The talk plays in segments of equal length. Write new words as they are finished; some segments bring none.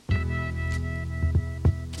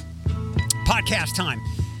podcast time.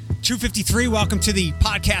 2:53. Welcome to the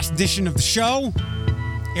podcast edition of the show.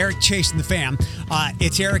 Eric Chase and the fam.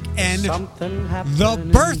 It's Eric and the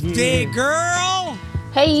birthday girl.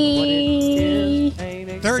 Hey.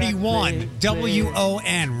 31.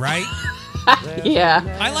 W-O-N, right?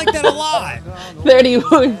 Yeah. I like that a lot.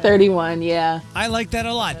 31, yeah. I like that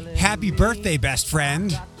a lot. Happy birthday, best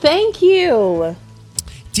friend. Thank you.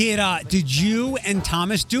 Did you and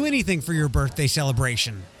Thomas do anything for your birthday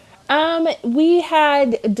celebration? We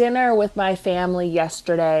had dinner with my family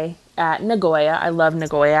yesterday at Nagoya. I love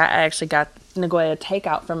Nagoya. I actually got Nagoya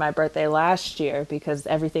takeout for my birthday last year because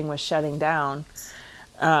everything was shutting down.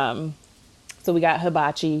 So we got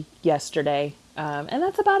hibachi yesterday. And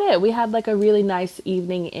that's about it. We had like a really nice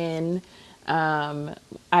evening in.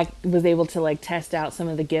 I was able to like test out some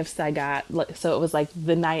of the gifts I got. So it was like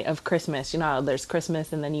the night of Christmas. You know how there's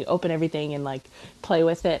Christmas and then you open everything and like play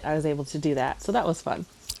with it. I was able to do that. So that was fun.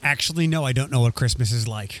 Actually, no, I don't know what Christmas is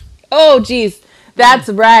like. Oh, geez. That's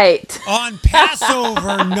right. On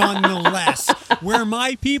Passover, nonetheless, where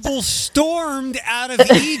my people stormed out of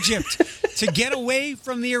Egypt to get away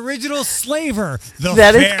from the original slaver, the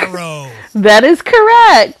Pharaoh. That is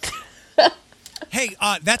correct. Hey,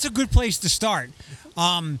 that's a good place to start.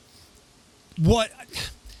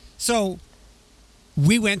 So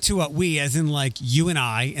we went to we, as in like you and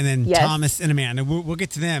I, and then Yes. Thomas and Amanda. We'll get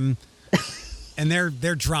to them and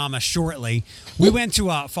their drama shortly. We went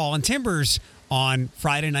to Fallen Timbers on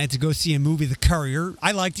Friday night to go see a movie, The Courier.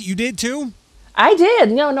 I liked it. You did too? I did.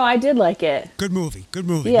 No, I did like it. Good movie.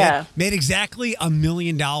 Yeah. Made exactly $1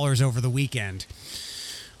 million over the weekend.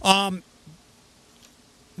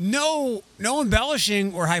 No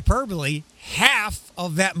embellishing or hyperbole. Half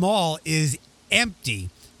of that mall is empty.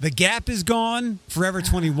 The Gap is gone. Forever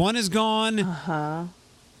 21 is gone. Uh-huh.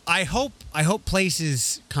 I hope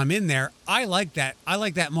places come in there. I like that. I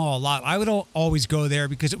like that mall a lot. I would always go there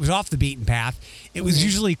because it was off the beaten path. It was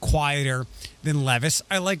usually quieter than Levis.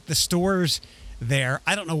 I like the stores there.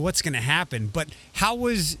 I don't know what's going to happen, but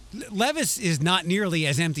Levis is not nearly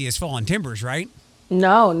as empty as Fallen Timbers, right?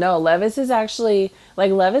 No. Levis is actually,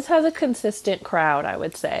 like, Levis has a consistent crowd, I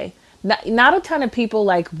would say. Not a ton of people,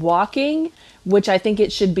 like, walking, which I think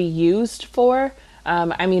it should be used for.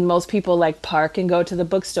 I mean, most people, like, park and go to the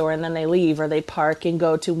bookstore and then they leave, or they park and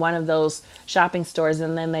go to one of those shopping stores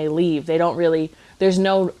and then they leave. They don't really, there's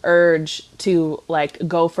no urge to, like,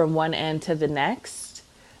 go from one end to the next,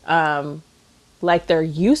 like there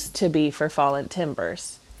used to be for Fallen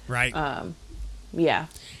Timbers. Right. Yeah.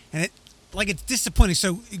 And it's disappointing.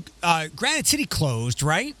 So, Granite City closed,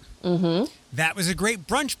 right? Mm-hmm. That was a great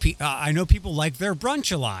brunch. I know people like their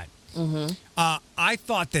brunch a lot. Mm-hmm. I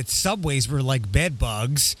thought that Subways were like bed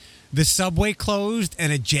bugs. The Subway closed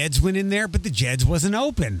and a Jed's went in there, but the Jed's wasn't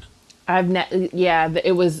open.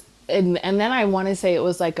 It was, and then I want to say it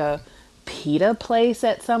was like a pita place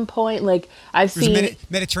at some point. Like I've seen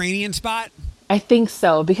Mediterranean spot. I think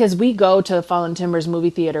so, because we go to Fallen Timbers movie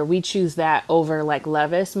theater. We choose that over like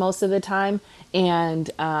Levis most of the time. And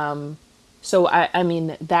so, I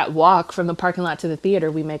mean, that walk from the parking lot to the theater,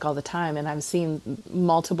 we make all the time. And I've seen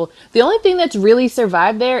multiple. The only thing that's really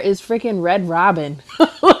survived there is freaking Red Robin.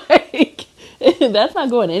 Like, that's not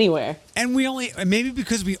going anywhere. And maybe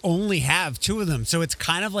because we only have two of them. So it's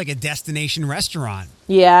kind of like a destination restaurant.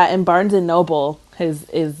 Yeah. And Barnes and Noble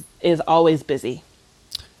is always busy.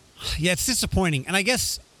 Yeah, it's disappointing, and I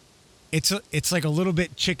guess it's like a little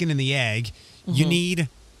bit chicken and the egg. Mm-hmm.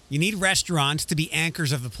 You need restaurants to be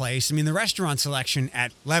anchors of the place. I mean, the restaurant selection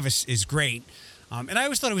at Levis is great, and I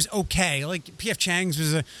always thought it was okay. Like P.F. Chang's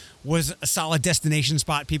was a solid destination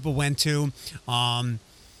spot people went to.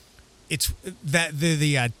 It's that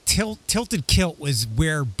the Tilted Kilt was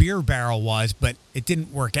where Beer Barrel was, but it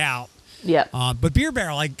didn't work out. Yeah. But Beer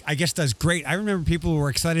Barrel, I guess, does great. I remember people were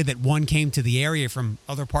excited that one came to the area from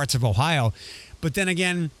other parts of Ohio. But then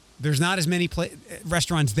again, there's not as many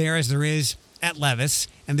restaurants there as there is at Levis.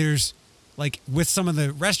 And there's, like, with some of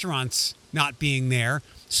the restaurants not being there,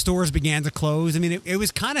 stores began to close. I mean, it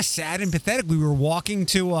was kind of sad and pathetic. We were walking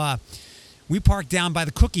to, we parked down by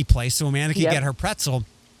the cookie place so Amanda could get her pretzel.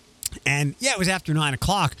 And yeah, it was after 9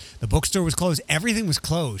 o'clock. The bookstore was closed. Everything was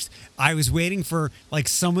closed. I was waiting for like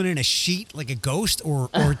someone in a sheet, like a ghost or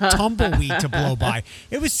tumbleweed to blow by.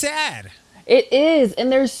 It was sad. It is. And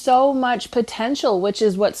there's so much potential, which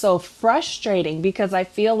is what's so frustrating, because I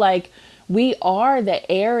feel like we are an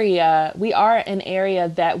area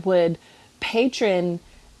that would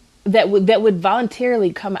that would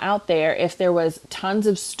voluntarily come out there if there was tons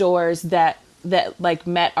of stores that like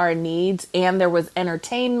met our needs, and there was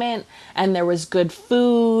entertainment and there was good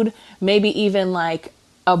food, maybe even like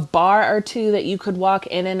a bar or two that you could walk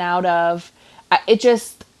in and out of. it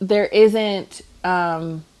just there isn't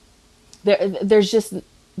there's just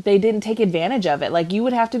they didn't take advantage of it. Like you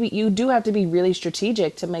do have to be really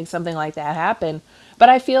strategic to make something like that happen. But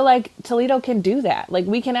I feel like Toledo can do that. Like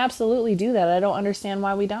we can absolutely do that. I don't understand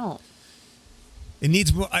why we don't. It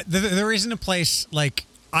needs more. There isn't a place like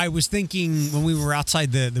I was thinking when we were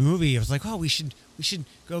outside the movie. I was like, oh, we should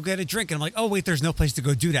go get a drink. And I'm like, oh wait, there's no place to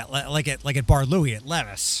go do that. Like at Bar Louie at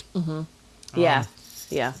Levis. Mm-hmm. Yeah,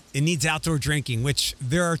 yeah. It needs outdoor drinking. Which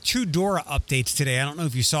there are 2 Dora updates today. I don't know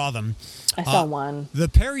if you saw them. I saw one. The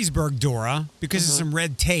Perrysburg Dora, because of some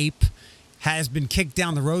red tape, has been kicked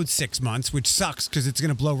down the road 6 months, which sucks because it's going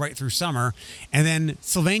to blow right through summer. And then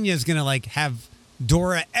Sylvania is going to like have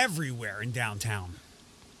Dora everywhere in downtown.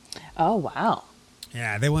 Oh, wow.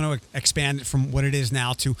 Yeah, they want to expand it from what it is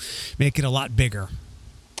now to make it a lot bigger.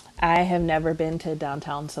 I have never been to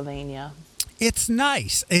downtown Sylvania. It's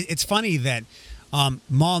nice. It's funny that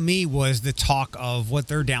Maumee was the talk of what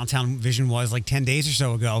their downtown vision was like 10 days or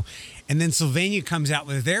so ago. And then Sylvania comes out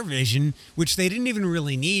with their vision, which they didn't even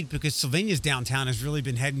really need because Sylvania's downtown has really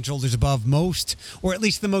been head and shoulders above most, or at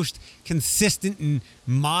least the most consistent and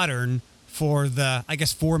modern for the, I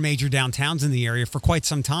guess, 4 major downtowns in the area for quite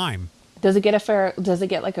some time. Does it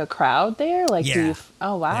get like a crowd there? Like, yeah.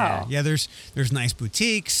 Oh, wow. Yeah, there's nice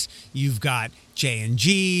boutiques. You've got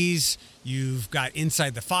J&G's. You've got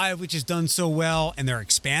Inside the Five, which has done so well, and they're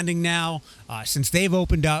expanding now since they've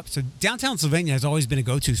opened up. So downtown Sylvania has always been a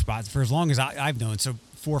go-to spot for as long as I've known, so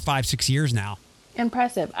 4, 5, 6 years now.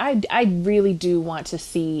 Impressive. I really do want to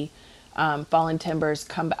see Fallen Timbers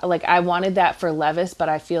come back. Like, I wanted that for Levis, but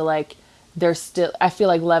I feel like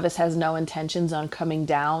Levis has no intentions on coming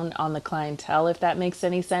down on the clientele, if that makes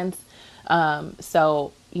any sense.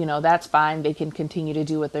 So, that's fine. They can continue to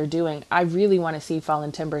do what they're doing. I really want to see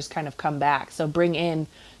Fallen Timbers kind of come back. So bring in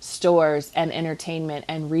stores and entertainment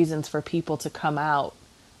and reasons for people to come out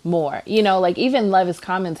more. Like even Levis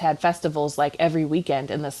Commons had festivals like every weekend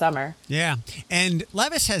in the summer. Yeah. And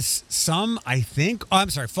Levis has some, I think. Oh, I'm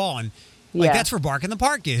sorry, Fallen. Like that's where Bark in the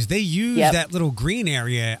Park is. They use that little green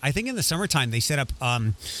area. I think in the summertime they set up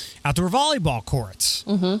outdoor volleyball courts.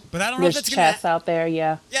 Mm-hmm. But I don't know if that's going to chess out there.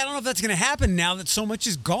 Yeah. Yeah, I don't know if that's going to happen now that so much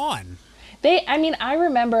is gone. I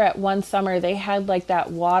remember at one summer they had like that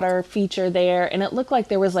water feature there, and it looked like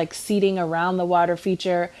there was like seating around the water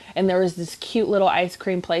feature, and there was this cute little ice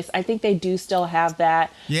cream place. I think they do still have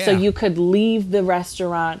that. Yeah. So you could leave the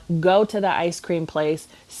restaurant, go to the ice cream place,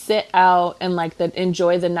 sit out and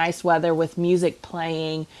enjoy the nice weather with music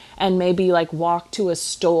playing, and maybe like walk to a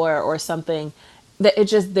store or something.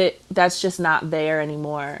 That's just not there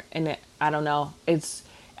anymore. And I don't know.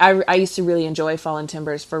 I used to really enjoy Fallen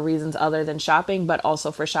Timbers for reasons other than shopping, but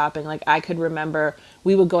also for shopping. Like I could remember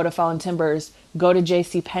we would go to Fallen Timbers, go to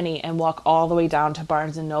JCPenney, and walk all the way down to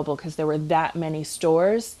Barnes & Noble because there were that many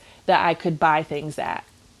stores that I could buy things at,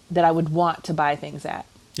 that I would want to buy things at.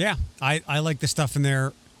 Yeah, I like the stuff in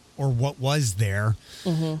there, or what was there,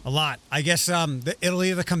 a lot. I guess it'll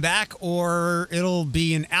either come back or it'll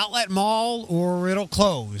be an outlet mall or it'll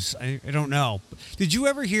close. I don't know. Did you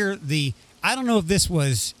ever hear I don't know if this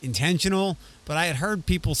was intentional, but I had heard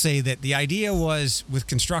people say that the idea was with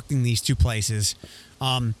constructing these 2 places,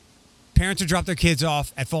 parents would drop their kids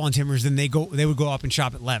off at Fallen Timbers, then they would go up and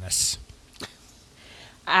shop at Levis.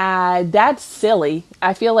 That's silly.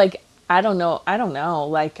 I feel like I don't know.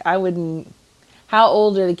 Like I wouldn't. How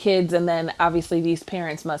old are the kids? And then obviously these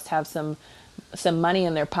parents must have some money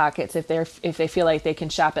in their pockets if they feel like they can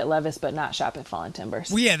shop at Levis but not shop at Fallen Timbers.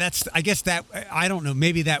 Well, yeah, I guess that I don't know.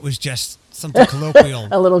 Maybe that was just something colloquial.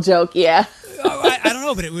 A little joke, yeah. I don't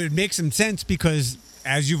know, but it would make some sense because,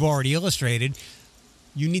 as you've already illustrated,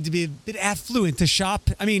 you need to be a bit affluent to shop.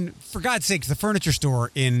 I mean, for God's sakes, the furniture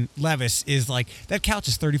store in Levis is like, that couch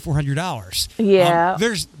is $3,400. Yeah.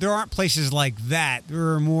 There aren't places like that.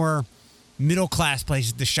 There are more middle-class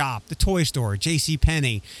places to shop. The toy store,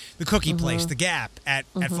 JCPenney, the cookie place, the Gap at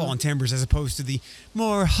Fallen Timbers, as opposed to the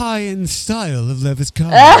more high-end style of Levis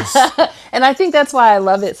Commons. And I think that's why I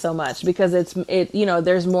love it so much, because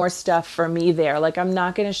there's more stuff for me there. Like, I'm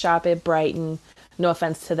not going to shop at Brighton. No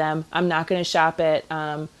offense to them. I'm not going to shop at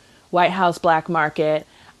White House Black Market.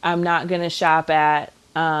 I'm not going to shop at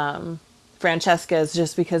Francesca's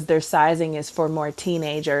just because their sizing is for more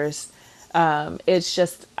teenagers. It's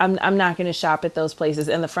just, I'm not going to shop at those places,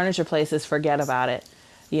 and the furniture places, forget about it.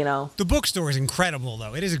 The bookstore is incredible,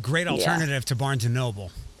 though. It is a great alternative to Barnes &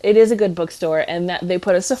 Noble. It is a good bookstore, and that they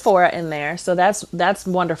put a Sephora in there. So that's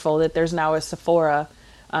wonderful that there's now a Sephora.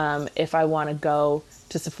 If I want to go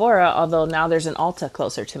to Sephora, although now there's an Ulta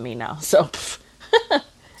closer to me now. So,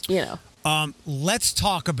 Let's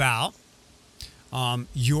talk about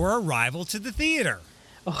your arrival to the theater.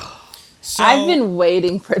 So, I've been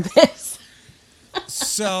waiting for this.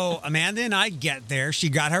 So Amanda and I get there. She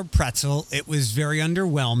got her pretzel. It was very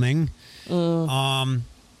underwhelming.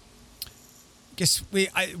 Guess we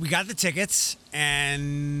got the tickets,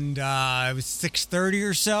 and it was 6:30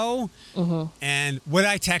 or so. And what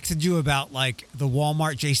I texted you about, like the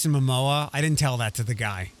Walmart Jason Momoa, I didn't tell that to the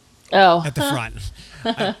guy at the front.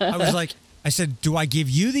 I was like, I said, do I give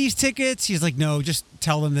you these tickets? He's like, no, just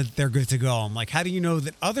tell them that they're good to go. I'm like, how do you know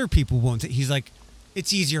that other people won't? He's like,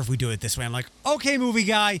 it's easier if we do it this way. I'm like, okay, movie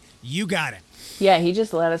guy, you got it. Yeah, he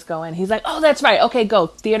just let us go in. He's like, oh, that's right. Okay, go.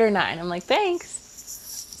 Theater 9. I'm like, thanks.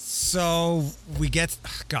 So we get,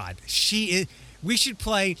 we should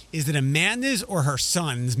play, is it Amanda's or her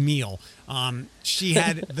son's meal? She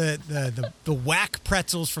had the whack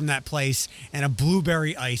pretzels from that place and a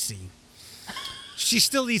blueberry icy. She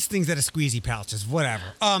still eats things out of squeezy pouches,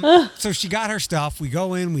 whatever. So she got her stuff. We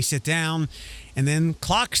go in, we sit down, and then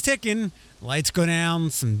clock's ticking. Lights go down,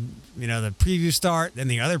 the preview start, then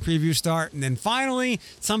the other preview start, and then finally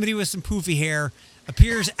somebody with some poofy hair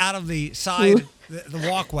appears out of the side, the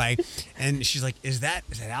walkway, and she's like, is that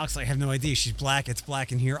Alex? I have no idea. She's black. It's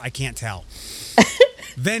black in here. I can't tell.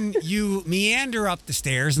 Then you meander up the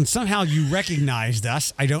stairs, and somehow you recognized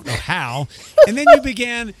us. I don't know how. And then you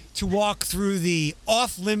began to walk through the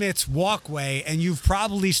off-limits walkway, and you've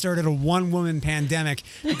probably started a one-woman pandemic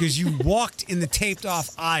because you walked in the taped-off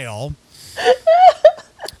aisle.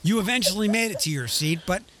 You eventually made it to your seat,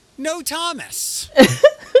 but no Thomas.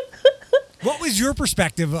 What was your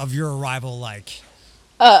perspective of your arrival like?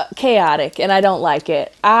 Chaotic, and I don't like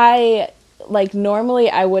it. Normally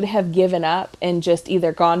I would have given up and just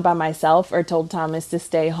either gone by myself or told Thomas to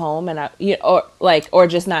stay home, and or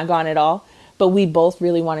just not gone at all. But we both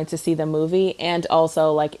really wanted to see the movie, and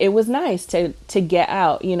also it was nice to get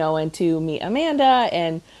out, and to meet Amanda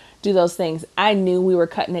and do those things. I knew we were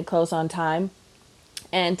cutting it close on time,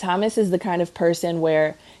 and Thomas is the kind of person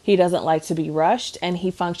where he doesn't like to be rushed, and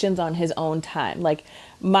he functions on his own time.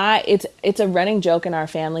 It's a running joke in our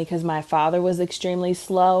family because my father was extremely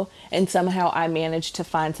slow, and somehow I managed to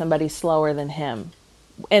find somebody slower than him.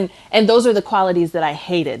 And those are the qualities that I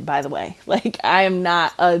hated, by the way. I'm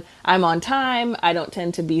on time. I don't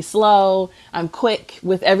tend to be slow. I'm quick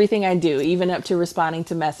with everything I do, even up to responding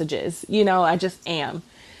to messages. I just am.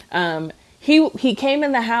 He came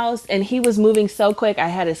in the house and he was moving so quick. I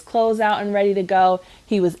had his clothes out and ready to go.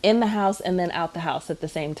 He was in the house and then out the house at the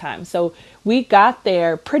same time. So we got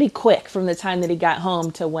there pretty quick from the time that he got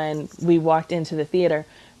home to when we walked into the theater.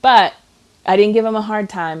 But I didn't give him a hard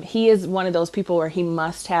time. He is one of those people where he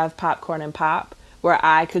must have popcorn and pop, where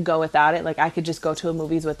I could go without it. I could just go to a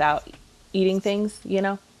movies without eating things,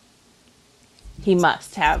 He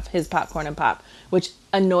must have his popcorn and pop, which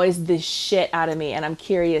annoys the shit out of me. And I'm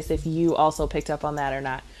curious if you also picked up on that or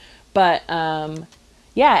not. But,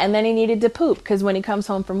 yeah, and then he needed to poop because when he comes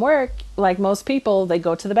home from work, like most people, they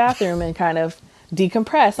go to the bathroom and kind of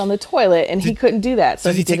decompress on the toilet, and he couldn't do that.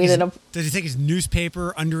 So he did it Does he take his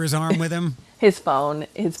newspaper under his arm with him? His phone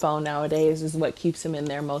nowadays is what keeps him in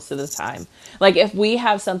there most of the time. If we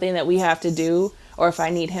have something that we have to do, or if I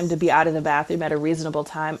need him to be out of the bathroom at a reasonable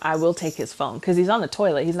time, I will take his phone because he's on the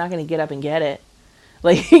toilet. He's not going to get up and get it.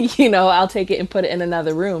 I'll take it and put it in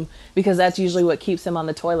another room because that's usually what keeps him on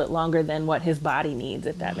the toilet longer than what his body needs,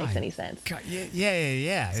 if that makes any sense. God,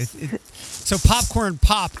 yeah. So popcorn,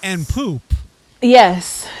 pop, and poop.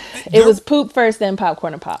 Yes. It was poop first, then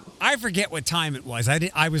popcorn and pop. I forget what time it was.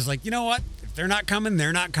 I was like, you know what? If they're not coming,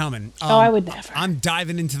 they're not coming. I would never. I'm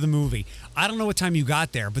diving into the movie. I don't know what time you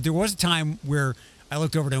got there, but there was a time where I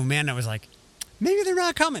looked over to Amanda and I was like, maybe they're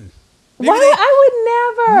not coming.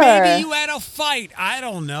 I would never. Maybe you had a fight. I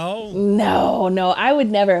don't know. No, I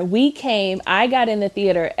would never. I got in the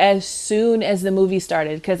theater as soon as the movie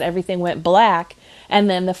started because everything went black and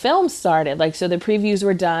then the film started. So the previews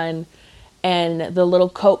were done and the little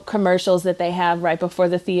Coke commercials that they have right before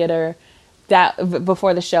the theater,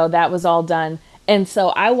 before the show, that was all done. And so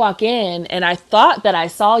I walk in and I thought that I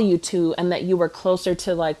saw you two and that you were closer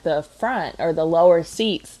to the front or the lower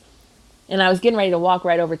seats. And I was getting ready to walk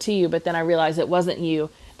right over to you, but then I realized it wasn't you.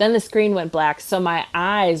 Then the screen went black, so my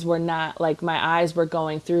eyes were not, my eyes were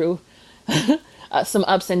going through some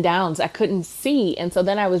ups and downs. I couldn't see, and so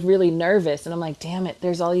then I was really nervous, and I'm like, damn it,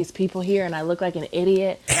 there's all these people here, and I look like an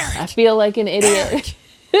idiot. Eric, I feel like an idiot.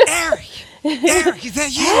 Eric, is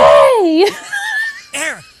that you? Hey!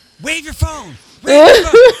 Eric, wave your phone.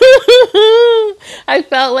 I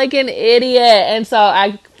felt like an idiot, and so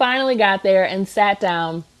I finally got there and sat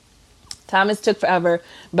down. Thomas took forever,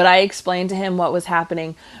 but I explained to him what was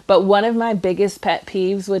happening. But one of my biggest pet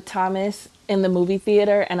peeves with Thomas in the movie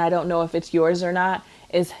theater, and I don't know if it's yours or not,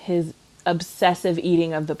 is his obsessive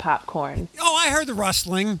eating of the popcorn. Oh, I heard the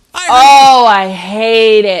rustling. I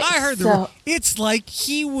hate it. I heard so, it's like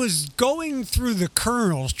he was going through the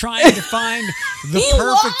kernels trying to find the He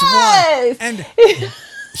perfect was! one.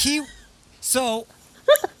 And so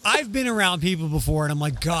I've been around people before and I'm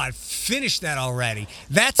like, God, finish that already.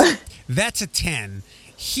 That's a 10.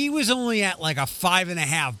 He was only at like a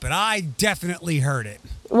 5.5, but I definitely heard it.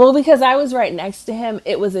 Well, because I was right next to him,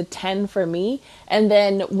 it was a 10 for me. And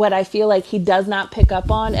then what I feel like he does not pick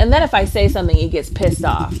up on, and then if I say something, he gets pissed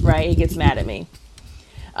off, right? He gets mad at me.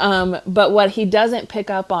 But what he doesn't pick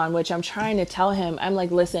up on, which I'm trying to tell him, I'm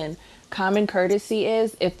like, listen, common courtesy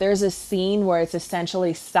is if there's a scene where it's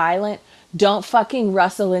essentially silent, don't fucking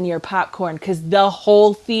rustle in your popcorn because the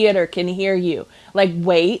whole theater can hear you. Like,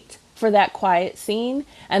 wait for that quiet scene.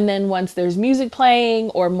 And then once there's music playing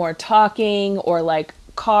or more talking or like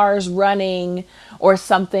cars running or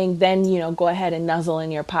something, then, you know, go ahead and nuzzle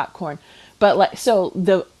in your popcorn. But like, so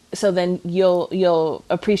then you'll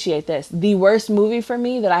appreciate this. The worst movie for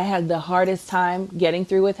me that I had the hardest time getting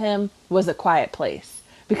through with him was A Quiet Place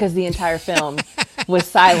because the entire film was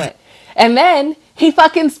silent. And then he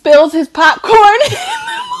fucking spills his popcorn in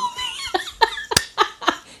the movie.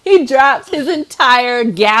 He drops his entire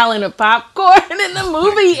gallon of popcorn in the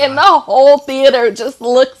movie and the whole theater just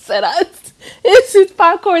looks at us. It's his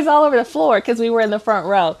popcorn's all over the floor because we were in the front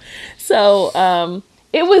row. So,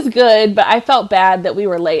 it was good, but I felt bad that we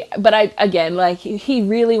were late. But he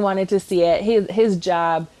really wanted to see it. His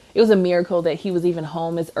job, it was a miracle that he was even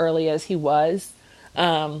home as early as he was.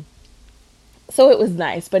 So it was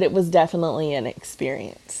nice, but it was definitely an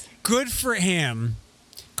experience. Good for him,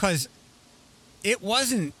 because it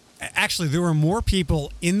wasn't... Actually, there were more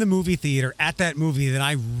people in the movie theater at that movie than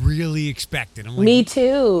I really expected. I'm like, me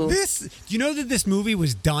too. Do you know that this movie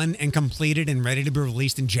was done and completed and ready to be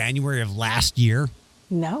released in January of last year?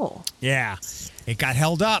 No. Yeah, it got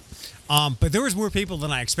held up. But there was more people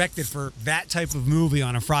than I expected for that type of movie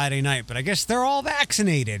on a Friday night. But I guess they're all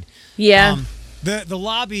vaccinated. Yeah. The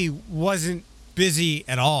lobby wasn't busy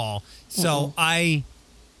at all. So I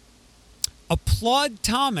applaud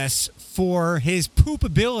Thomas for his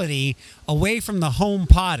poopability away from the home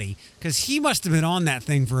potty, because he must have been on that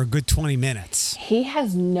thing for a good 20 minutes. He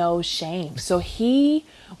has no shame. So he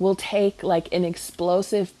will take like an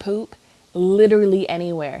explosive poop literally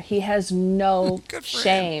anywhere. He has no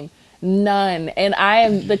shame. None. And I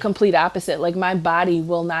am the complete opposite. Like, my body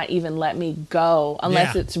will not even let me go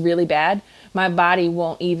unless it's really bad. My body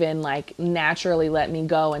won't even like naturally let me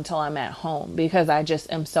go until I'm at home because I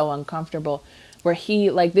just am so uncomfortable. Where he,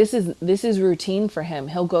 like, this is routine for him.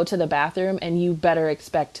 He'll go to the bathroom and you better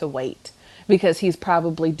expect to wait because he's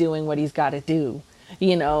probably doing what he's got to do,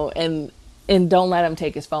 you know, and don't let him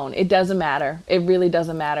take his phone. It doesn't matter. It really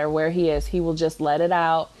doesn't matter where he is. He will just let it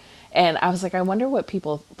out. And I was like, I wonder what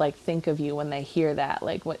people like think of you when they hear that.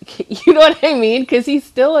 Like, what, you know what I mean? Because he's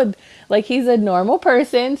still he's a normal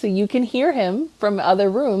person. So you can hear him from other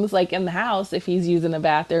rooms, like in the house, if he's using the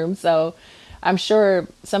bathroom. So I'm sure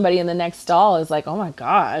somebody in the next stall is like, oh my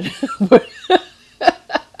God.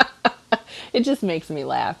 It just makes me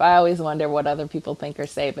laugh. I always wonder what other people think or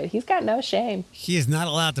say, but he's got no shame. He is not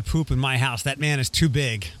allowed to poop in my house. That man is too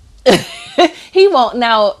big. He won't.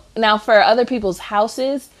 Now for other people's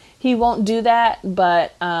houses, he won't do that.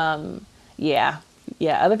 But yeah,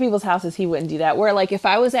 other people's houses, he wouldn't do that. Where like if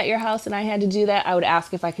I was at your house and I had to do that, I would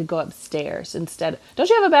ask if I could go upstairs instead. Don't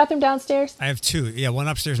you have a bathroom downstairs? I have two. Yeah, one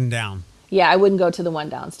upstairs and down. Yeah, I wouldn't go to the one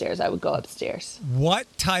downstairs. I would go upstairs. What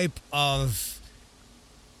type of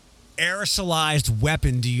aerosolized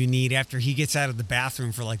weapon do you need after he gets out of the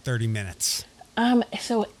bathroom for like 30 minutes?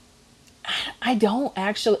 So I don't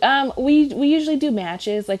actually. We usually do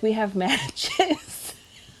matches. Like we have matches.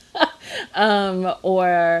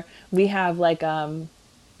 Or we have like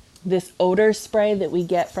this odor spray that we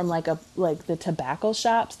get from like the tobacco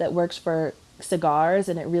shops that works for cigars,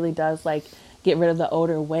 and it really does like get rid of the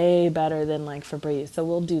odor way better than like Febreze. So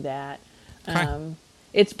we'll do that. Okay.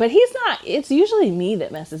 But he's not. It's usually me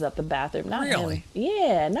that messes up the bathroom, not really? him.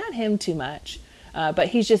 Yeah, not him too much. But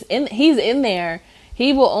he's just in. He's in there.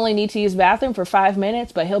 He will only need to use the bathroom for 5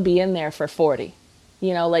 minutes, but he'll be in there for 40.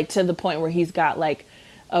 You know, like to the point where he's got like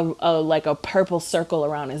a purple circle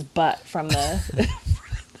around his butt from the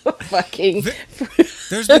fucking.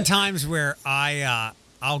 There's been times where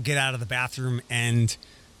I'll get out of the bathroom and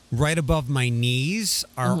right above my knees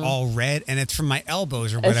are all red, and it's from my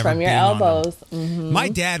elbows or whatever. It's from your elbows. Mm-hmm. My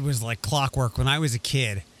dad was like clockwork when I was a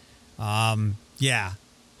kid. Yeah,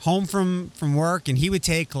 home from work, and he would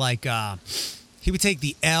take like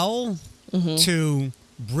the L to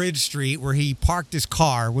Bridge Street where he parked his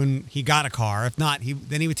car when he got a car. If not,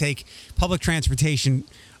 then he would take public transportation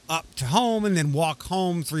up to home and then walk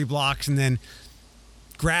home 3 blocks and then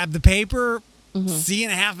grab the paper. See you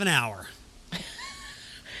in a half an hour.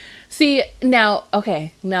 See, now,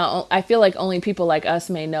 okay, now I feel like only people like us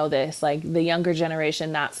may know this, like the younger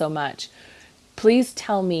generation, not so much. Please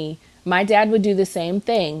tell me, my dad would do the same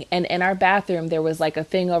thing, and in our bathroom there was like a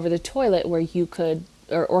thing over the toilet where you could,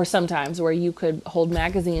 or sometimes where you could hold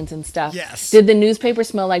magazines and stuff. Yes. Did the newspaper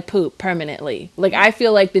smell like poop permanently? Like, I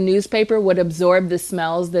feel like the newspaper would absorb the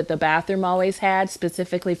smells that the bathroom always had,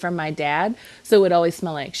 specifically from my dad, so it would always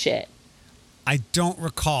smell like shit. I don't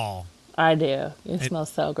recall. I do. It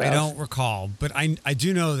smells so gross. I don't recall, but I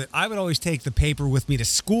do know that I would always take the paper with me to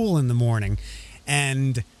school in the morning,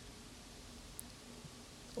 and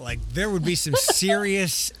like there would be some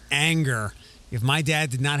serious anger if my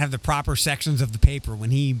dad did not have the proper sections of the paper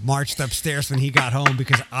when he marched upstairs when he got home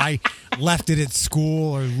because I left it at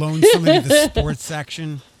school or loaned somebody the sports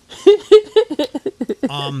section.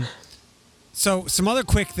 So some other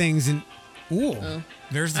quick things, and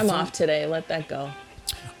there's the I'm phone. off today. Let that go.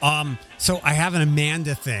 So I have an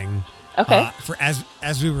Amanda thing. Okay. For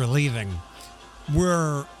as we were leaving,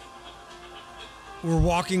 we're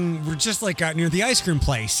walking. We're just like out near the ice cream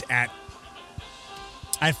place at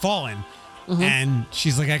Fallen, and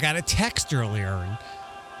she's like, I got a text earlier, and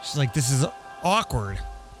she's like, this is awkward,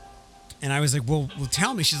 and I was like, well,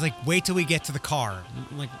 tell me. She's like, wait till we get to the car.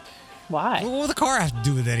 I'm like, Why? what will the car have to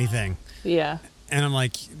do with anything? Yeah. And I'm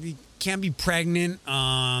like, you can't be pregnant.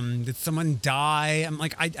 Did someone die? I'm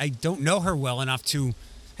like, I don't know her well enough to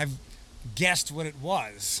have guessed what it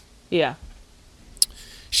was. Yeah.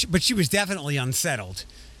 But she was definitely unsettled.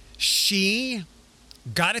 She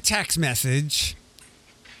got a text message,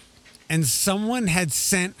 and someone had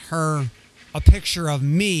sent her a picture of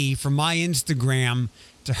me from my Instagram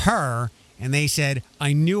to her, and they said,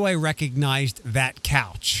 I knew I recognized that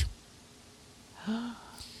couch.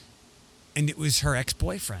 And it was her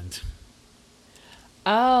ex-boyfriend.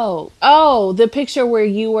 Oh, the picture where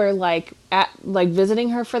you were like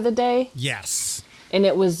visiting her for the day, Yes. and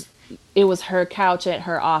it was her couch at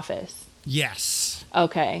her office. Yes.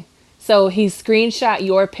 Okay. So he screenshot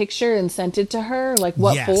your picture and sent it to her? Like,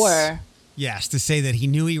 what Yes. for? Yes, to say that he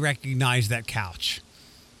knew he recognized that couch.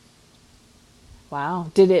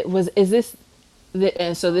 Wow. So this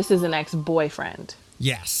is an ex-boyfriend.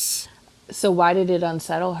 Yes. So why did it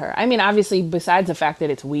unsettle her? I mean, obviously, besides the fact that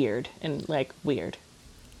it's weird and like weird.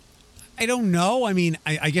 I don't know. I mean,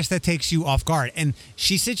 I guess that takes you off guard. And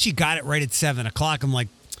she said she got it right at 7 o'clock. I'm like,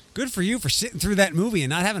 good for you for sitting through that movie and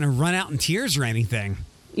not having to run out in tears or anything.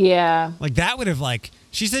 Yeah. Like that would have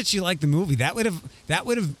she said she liked the movie. That would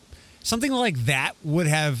have something like that would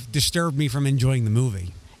have disturbed me from enjoying the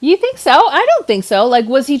movie. You think so? I don't think so. Like,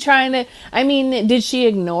 was he trying to, I mean, did she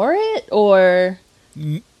ignore it or?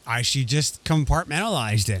 She just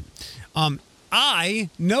compartmentalized it. I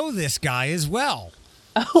know this guy as well.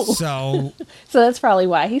 Oh. So that's probably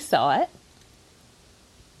why he saw it.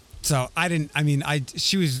 So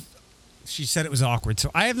she said it was awkward.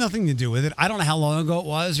 So I have nothing to do with it. I don't know how long ago it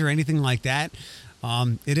was or anything like that.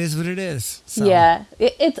 It is what it is. So. Yeah,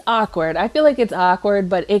 it's awkward. I feel like it's awkward,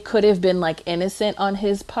 but it could have been like innocent on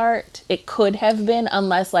his part. It could have been,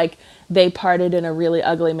 unless like they parted in a really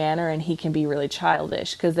ugly manner and he can be really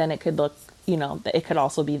childish, because then it could look, it could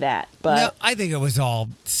also be that. But no, I think it was all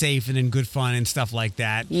safe and in good fun and stuff like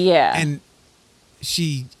that. Yeah. And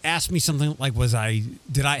she asked me something like, how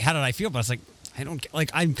did I feel? But I was like,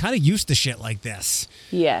 I'm kind of used to shit like this.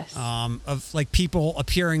 Yes. Of like people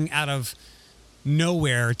appearing out of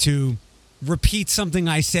nowhere to repeat something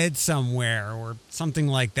I said somewhere or something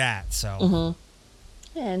like that. So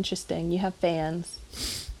Yeah, interesting. You have fans.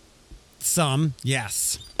 Some,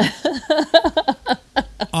 yes.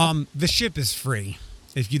 The ship is free.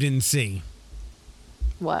 If you didn't see,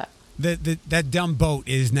 What? that dumb boat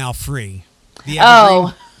is now free. The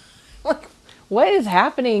Oh, what is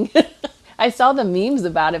happening? I saw the memes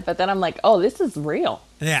about it, but then I'm like, oh, this is real.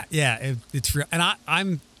 Yeah, it's real. And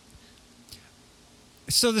I'm.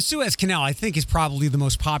 So the Suez Canal, I think, is probably the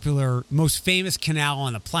most popular, most famous canal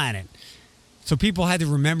on the planet. So people had to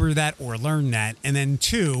remember that or learn that. And then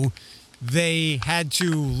 2, they had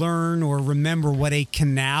to learn or remember what a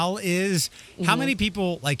canal is. How many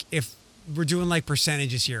people, like, if we're doing like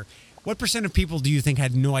percentages here, what percent of people do you think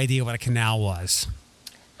had no idea what a canal was?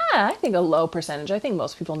 I think a low percentage. I think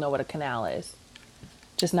most people know what a canal is,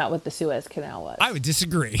 just not what the Suez Canal was. I would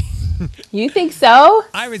disagree. You think so?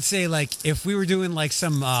 I would say like if we were doing like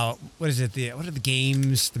some what is it? What are the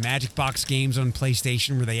games? The Magic Box games on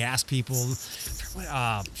PlayStation where they ask people.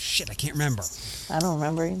 Shit, I can't remember. I don't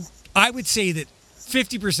remember either. I would say that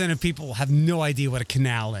 50% of people have no idea what a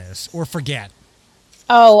canal is or forget.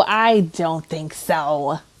 Oh, I don't think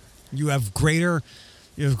so. You have greater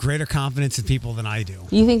confidence in people than I do.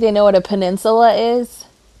 You think they know what a peninsula is?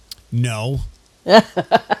 No.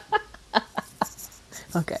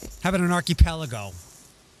 Okay. How about an archipelago?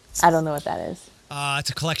 I don't know what that is. It's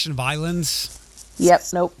a collection of islands. Yep.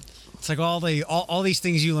 Nope. It's like all these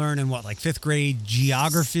things you learn in what, like fifth grade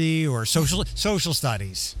geography or social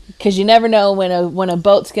studies. Because you never know when a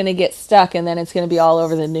boat's going to get stuck and then it's going to be all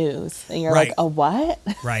over the news, and you're Right. like, a what?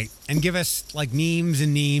 Right. And give us like memes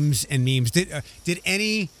and memes and memes. Did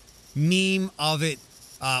any meme of it?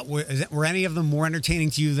 Were any of them more entertaining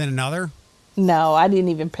to you than another? No, I didn't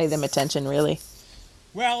even pay them attention really.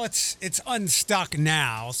 Well, it's unstuck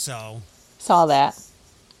now, so Saw that.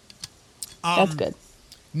 That's good.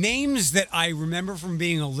 names that I remember from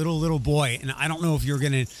being a little boy, and I don't know if you're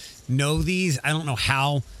gonna know these. I don't know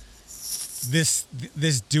how this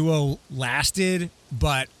duo lasted,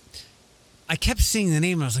 but I kept seeing the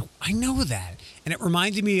name and I was like, I know that, and it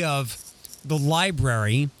reminded me of the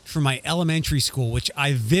library from my elementary school, which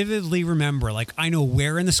I vividly remember. Like I know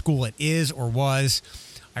where in the school it is or was.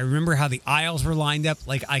 I remember how the aisles were lined up.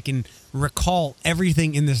 Like I can recall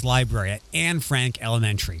everything in this library at Anne Frank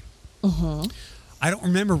Elementary. I don't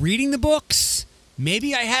remember reading the books.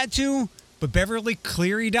 Maybe I had to, but Beverly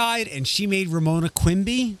Cleary died and she made Ramona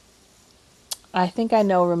Quimby. I think I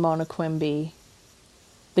know Ramona Quimby.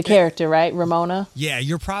 The character, right? Ramona? Yeah,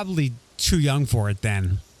 you're probably too young for it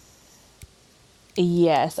then.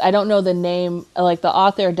 Yes. I don't know the name. Like the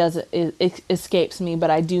author doesn't, it escapes me, but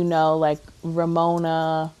I do know like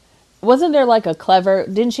Ramona. Wasn't there like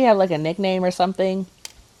didn't she have like a nickname or something?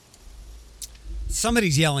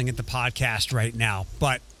 Somebody's yelling at the podcast right now,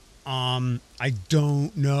 but I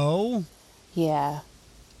don't know. Yeah.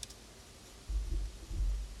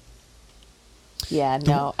 Yeah,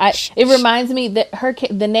 no. It reminds me that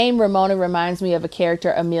the name Ramona reminds me of a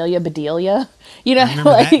character, Amelia Bedelia. You know, I remember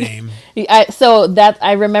like that name.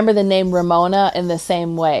 I remember the name Ramona in the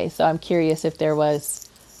same way. So I'm curious if there was,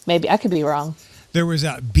 maybe I could be wrong. There was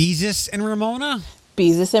Beezus and Ramona.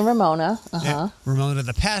 Beezus and Ramona. Yeah. Ramona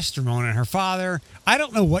the Pest, Ramona and her father. I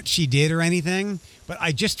don't know what she did or anything, but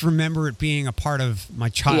I just remember it being a part of my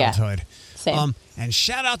childhood. Same. And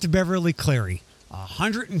shout out to Beverly Cleary,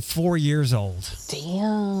 104 years old.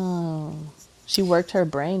 Damn. She worked her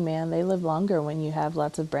brain, man. They live longer when you have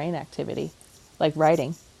lots of brain activity, like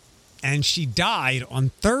writing. And she died on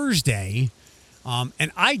Thursday,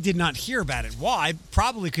 and I did not hear about it. Why?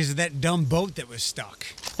 Probably because of that dumb boat that was stuck.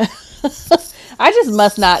 I just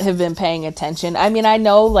must not have been paying attention. I mean, I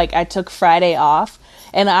know like I took Friday off,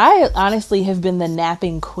 and I honestly have been the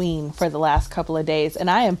napping queen for the last couple of days, and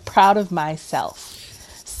I am proud of myself.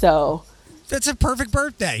 So That's a perfect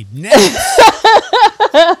birthday.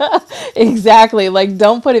 exactly. Like,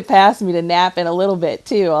 don't put it past me to nap in a little bit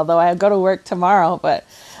too, although I go to work tomorrow, but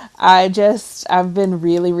I've been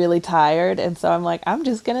really, really tired. And so I'm like, I'm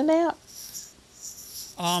just going to nap.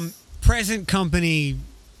 Present company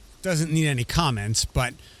doesn't need any comments,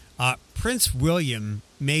 but Prince William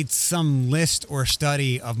made some list or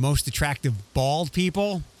study of most attractive bald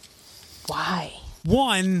people. Why?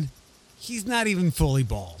 One, he's not even fully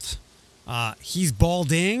bald. He's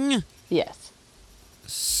balding, Yes.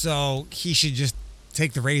 so he should just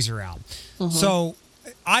take the razor out. So,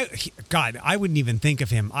 I wouldn't even think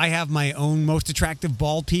of him. I have my own most attractive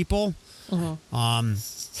bald people.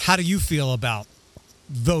 How do you feel about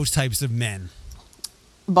those types of men?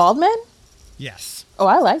 Bald men? Yes. Oh,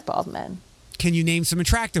 I like bald men. Can you name some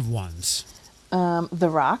attractive ones? The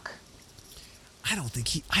Rock? I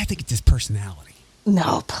think it's his personality.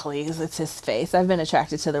 No, please. It's his face. I've been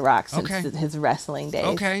attracted to The Rock since Okay. his wrestling days.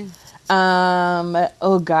 Okay.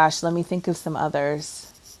 Oh gosh, let me think of some others.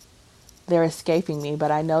 They're escaping me,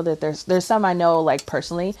 but I know that there's some I know like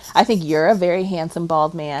personally. I think you're a very handsome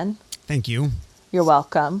bald man. Thank you. You're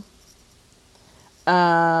welcome.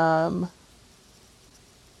 I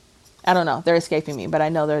don't know. They're escaping me, but I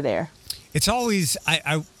know they're there. It's always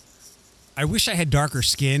I wish I had darker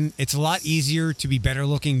skin. It's a lot easier to be better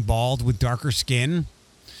looking bald with darker skin.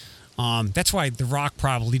 That's why The Rock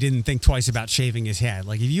probably didn't think twice about shaving his head.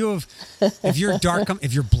 Like if you're dark,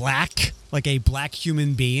 if you're black, like a black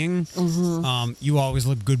human being, you always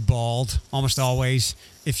look good bald, almost always.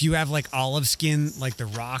 If you have like olive skin, like The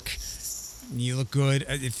Rock, you look good.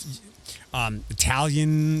 If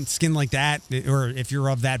Italian skin like that, or if you're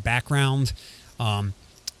of that background,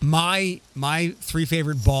 My three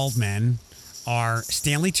favorite bald men are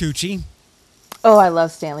Stanley Tucci, Oh, I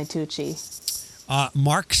love Stanley Tucci.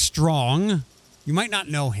 Mark Strong. You might not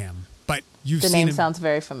know him, but The name sounds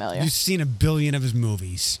very familiar. you've seen a billion of his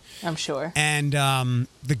movies. I'm sure. And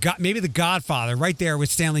maybe the Godfather, right there with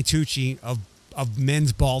Stanley Tucci of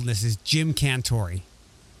men's baldness, is Jim Cantori,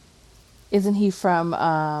 Isn't he from?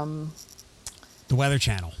 the Weather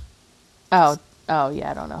Channel. Oh, yeah.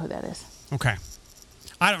 I don't know who that is. Okay.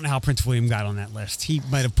 I don't know how Prince William got on that list. He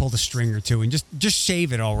might have pulled a string or two and just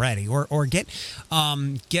shave it already, or get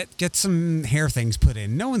some hair things put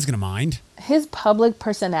in. No one's gonna mind. His public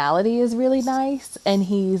personality is really nice, and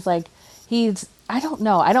he's I don't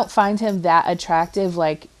know. I don't find him that attractive,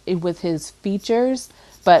 like with his features,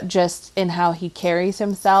 but just in how he carries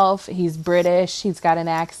himself. He's British. He's got an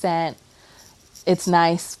accent. It's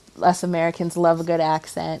nice. Us Americans love a good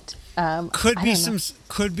accent.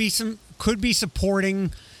 Could be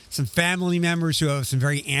supporting some family members who have some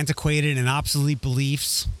very antiquated and obsolete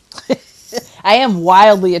beliefs. I am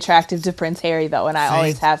wildly attracted to Prince Harry, though, and I See?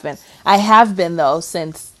 always have been. I have been, though,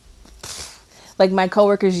 since, like, my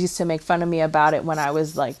coworkers used to make fun of me about it when I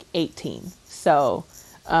was, like, 18. So,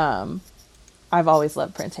 I've always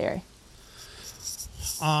loved Prince Harry.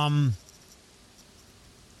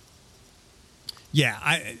 Yeah,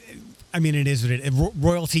 I mean, it is what it is.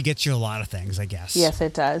 Royalty gets you a lot of things, I guess. Yes,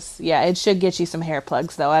 it does. Yeah, it should get you some hair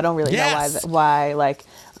plugs, though. I don't really Yes. know why, like,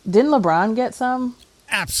 didn't LeBron get some?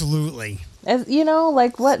 Absolutely. As,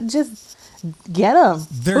 like, what? Just get them.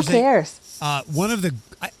 Who cares? One of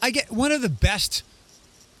the best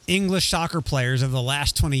English soccer players of the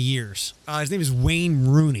last 20 years. His name is Wayne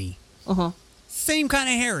Rooney. Same kind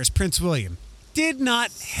of hair as Prince William. Did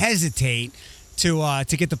not hesitate to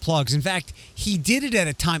get the plugs. In fact, he did it at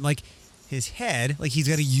a time like his head, like he's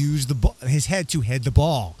got to use his head to head the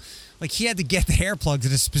ball. Like he had to get the hair plugs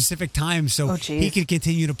at a specific time so he could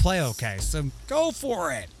continue to play okay. So go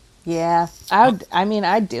for it. Yeah,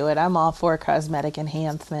 I'd do it. I'm all for cosmetic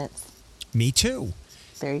enhancements. Me too.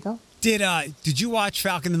 There you go. Did you watch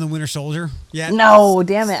Falcon and the Winter Soldier yet? No,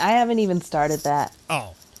 damn it. I haven't even started that.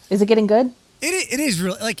 Oh. Is it getting good? It is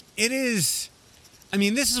really, like, it is. I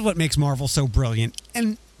mean, this is what makes Marvel so brilliant.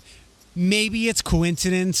 And maybe it's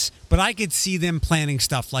coincidence, but I could see them planning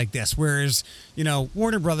stuff like this. Whereas,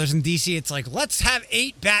 Warner Brothers and DC, it's like, let's have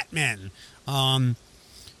 8 Batmen.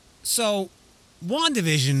 So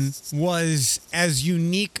WandaVision was as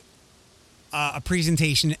unique a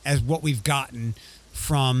presentation as what we've gotten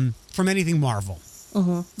from anything Marvel.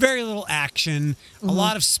 Very little action, a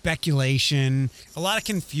lot of speculation, a lot of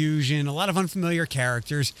confusion, a lot of unfamiliar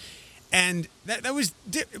characters. And that was,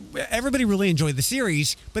 everybody really enjoyed the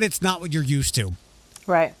series, but it's not what you're used to.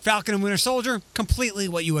 Right. Falcon and Winter Soldier, completely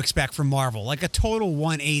what you expect from Marvel, like a total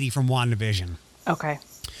 180 from WandaVision. Okay.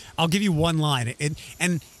 I'll give you one line,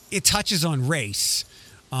 and it touches on race.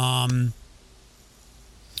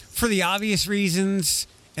 For the obvious reasons,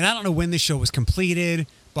 and I don't know when the show was completed,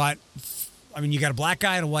 but I mean, you got a black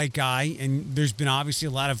guy and a white guy, and there's been obviously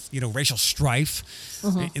a lot of, racial strife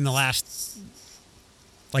in the last,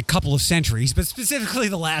 like, couple of centuries, but specifically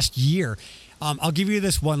the last year. I'll give you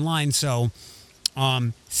this one line. So,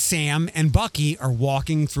 Sam and Bucky are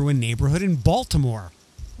walking through a neighborhood in Baltimore.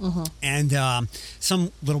 And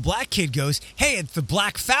some little black kid goes, "Hey, it's the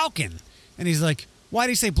Black Falcon." And he's like, "Why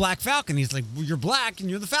do you say Black Falcon?" He's like, "Well, you're black and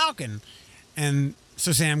you're the Falcon." And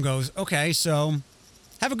so Sam goes, "Okay, so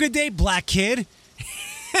have a good day, black kid."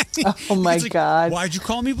 Oh my He's like, God. "Why'd you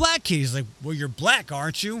call me black kid?" He's like, "Well, you're black,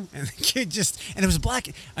 aren't you?" And the kid and it was black.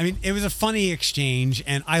 I mean, it was a funny exchange,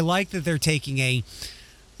 and I like that they're taking a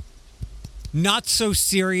not so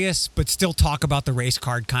serious, but still talk about the race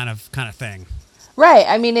card kind of thing. Right.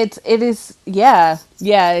 I mean, it is. Yeah,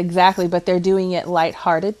 exactly. But they're doing it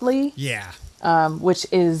lightheartedly. Yeah.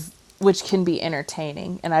 Which can be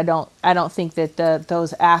entertaining, and I don't think that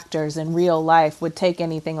those actors in real life would take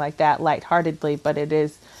anything like that lightheartedly,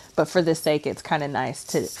 but for this sake, it's kind of nice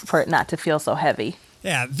for it not to feel so heavy.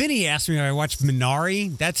 Yeah, Vinny asked me if I watched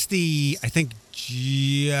Minari. That's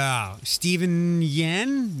Stephen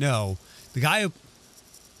Yen? No, the guy who...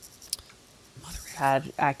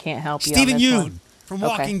 God, I can't help you. Stephen on this Yeun one. from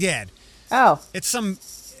Walking Dead. Oh, It's some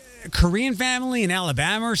Korean family in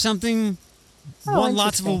Alabama or something. Oh, Won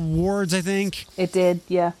lots of interesting. awards, I think. it did.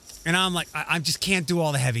 Yeah. And I'm like, I just can't do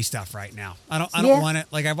all the heavy stuff right now. I don't Yeah. want it.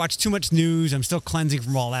 Like, I watched too much news. I'm still cleansing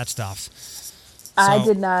from all that stuff. I So-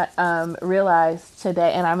 did not realize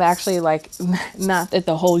today, and I'm actually like, not that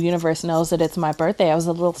the whole universe knows that it's my birthday. I was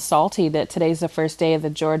a little salty that today's the first day of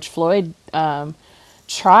the George Floyd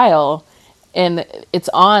trial, and it's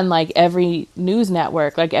on like every news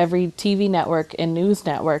network, like every TV network and news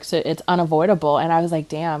network, so it's unavoidable. And I was like,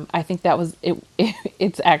 damn, I think that was it.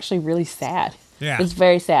 It's actually really sad. Yeah. It's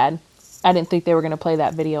very sad. I didn't think they were going to play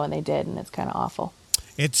that video, and they did, and it's kind of awful.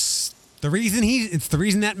 It's the reason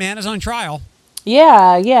that man is on trial.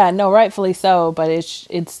 Yeah, no, rightfully so, but it's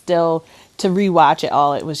still, to rewatch it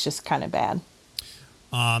all, it was just kind of bad.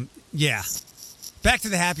 Yeah. Back to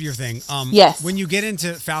the happier thing. Yes. When you get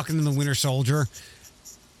into Falcon and the Winter Soldier,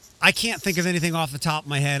 I can't think of anything off the top of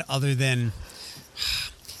my head other than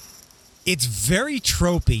it's very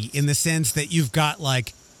tropey in the sense that you've got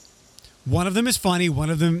like one of them is funny,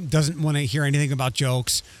 one of them doesn't want to hear anything about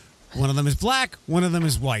jokes, one of them is black, one of them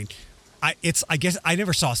is white. I guess I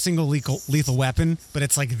never saw a single Lethal Weapon, but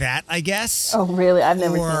it's like that, I guess. Oh, really? I've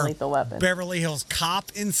never Or seen Lethal Weapon. Beverly Hills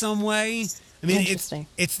Cop in some way. I mean, Interesting.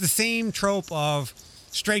 it's the same trope of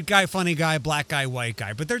straight guy, funny guy, black guy, white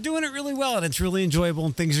guy, but they're doing it really well, and it's really enjoyable,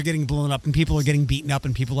 and things are getting blown up, and people are getting beaten up,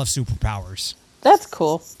 and people have superpowers. That's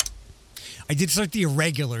cool. I did start The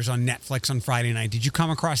Irregulars on Netflix on Friday night. Did you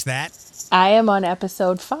come across that? I am on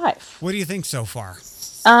episode 5. What do you think so far?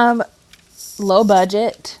 Low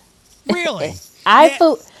budget. Really? I Yeah,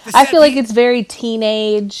 feel the I set feel like piece- it's very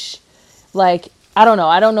teenage. Like, I don't know.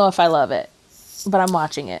 I don't know if I love it, but I'm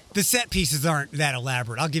watching it. The set pieces aren't that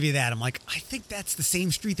elaborate. I'll give you that. I'm like, I think that's the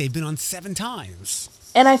same street they've been on 7 times.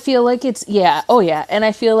 And I feel like it's and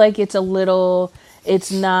I feel like it's a little,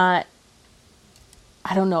 it's not,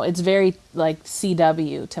 I don't know, it's very like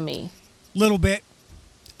CW to me. Little bit.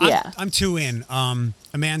 Yeah. I'm 2 in.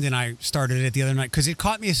 Amanda and I started it the other night because it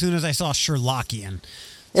caught me as soon as I saw Sherlockian.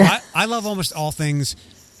 So I love almost all things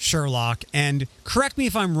Sherlock. And correct me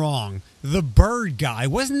if I'm wrong, the bird guy,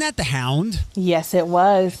 wasn't that the Hound? Yes, it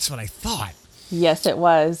was. That's what I thought. Yes, it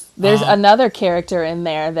was. There's another character in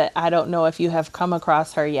there that I don't know if you have come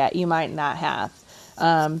across her yet. You might not have.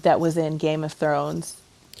 That was in Game of Thrones.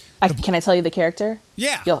 Can I tell you the character?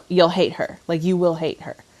 Yeah. You'll hate her. Like, you will hate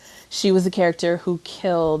her. She was the character who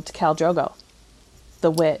killed Khal Drogo, the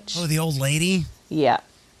witch. Oh, the old lady? Yeah.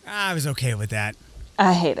 I was okay with that.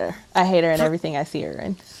 I hate her. I hate her in everything I see her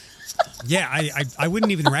in. Yeah, I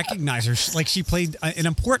wouldn't even recognize her. Like, she played an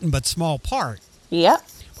important but small part. Yeah.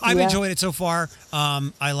 I've Yeah. enjoyed it so far.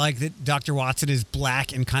 I like that Dr. Watson is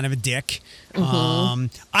black and kind of a dick.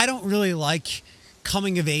 I don't really like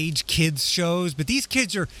coming of age kids shows, but these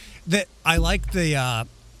kids are that I like the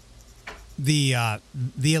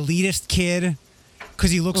elitist kid because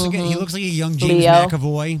he looks like a young James Leo.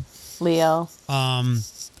 McAvoy. Leo.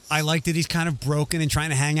 I like that he's kind of broken and trying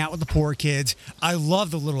to hang out with the poor kids. I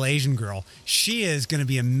love the little Asian girl. She is going to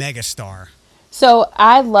be a mega star. So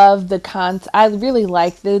I love I really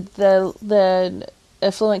like the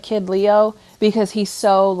affluent kid Leo because he's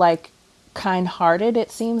so like kind-hearted.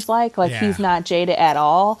 It seems like Yeah. he's not jaded at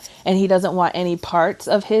all, and he doesn't want any parts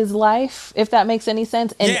of his life, if that makes any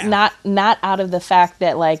sense. And Yeah. not out of the fact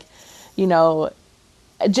that like, you know,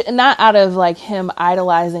 not out of like him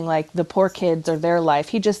idolizing like the poor kids or their life.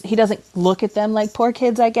 He doesn't look at them like poor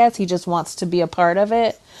kids, I guess. He just wants to be a part of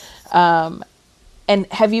it. And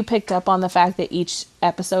have you picked up on the fact that each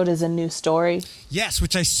episode is a new story? Yes,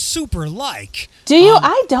 which I super like. Do you?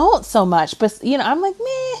 I don't so much, but you know, I'm like,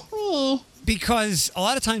 meh. Because a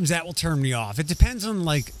lot of times that will turn me off. It depends on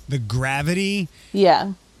like the gravity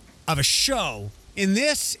Yeah. of a show. In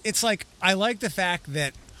this, it's like I like the fact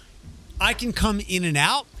that I can come in and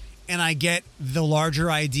out and I get the larger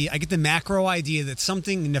idea. I get the macro idea that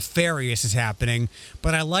something nefarious is happening,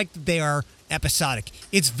 but I like that they are episodic.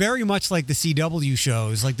 It's very much like the CW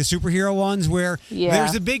shows, like the superhero ones where Yeah.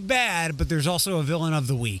 there's a big bad, but there's also a villain of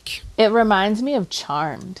the week. It reminds me of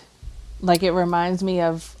Charmed. Like it reminds me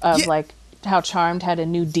of Yeah. like how Charmed had a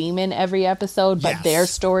new demon every episode, but Yes. their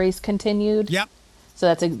stories continued. Yep.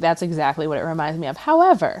 So that's exactly what it reminds me of.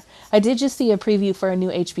 However, I did just see a preview for a new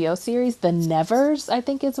HBO series, The Nevers, I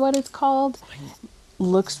think is what it's called.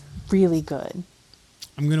 Looks really good.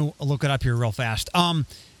 I'm going to look it up here real fast.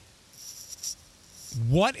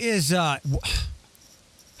 What is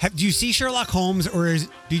do you see Sherlock Holmes or do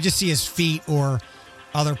you just see his feet or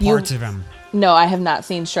other parts of him? No, I have not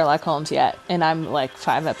seen Sherlock Holmes yet, and I'm like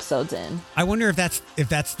 5 episodes in. I wonder if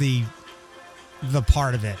that's the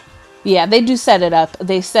part of it. Yeah, they do set it up.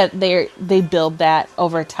 They build that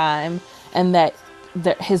over time, and that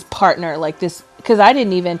his partner like this, because I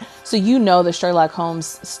didn't even, so you know the Sherlock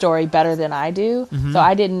Holmes story better than I do. So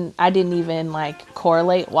I didn't even like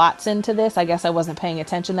correlate Watson to this. I guess I wasn't paying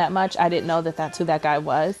attention that much. I didn't know that that's who that guy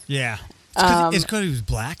was. Yeah. It's because he was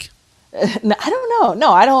black. No, I don't know.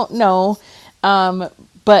 No, I don't know.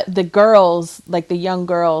 But the girls, like the young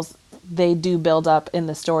girls, they do build up in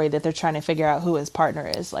the story that they're trying to figure out who his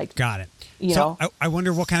partner is. Like, got it. You So know, I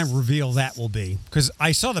wonder what kind of reveal that will be, because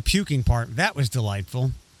I saw the puking part. That was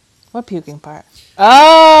delightful. what puking part?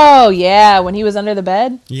 Oh, yeah, when he was under the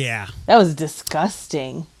bed? Yeah. That was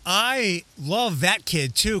disgusting. I love that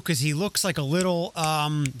kid too, because he looks like a little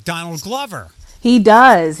Donald Glover. He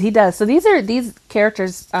does. He does. So these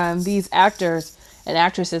characters, these actors and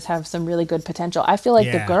actresses have some really good potential. I feel like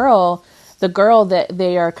Yeah. the girl that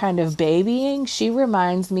they are kind of babying, she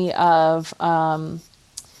reminds me of, oh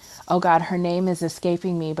God, her name is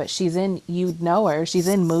escaping me, but you'd know her. She's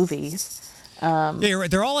in movies. Yeah, you're right.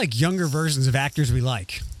 They're all like younger versions of actors we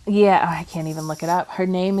like. Yeah, I can't even look it up. Her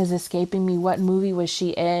name is escaping me. What movie was she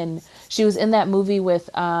in? She was in that movie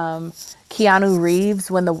with Keanu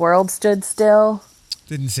Reeves, When the World Stood Still.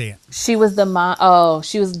 Didn't see it. She was the mom. Oh,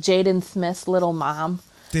 she was Jaden Smith's little mom.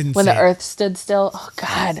 Didn't When see the it. Earth Stood Still. Oh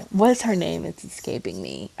God, what's her name? It's escaping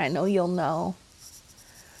me. I know you'll know.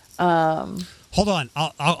 Hold on,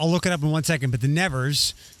 I'll look it up in 1 second. But The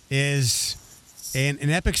Nevers is an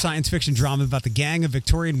epic science fiction drama about the gang of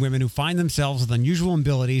Victorian women who find themselves with unusual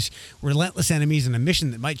abilities, relentless enemies, and a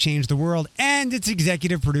mission that might change the world. And it's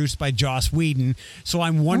executive produced by Joss Whedon. So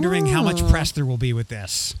I'm wondering how much press there will be with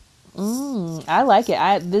this. I like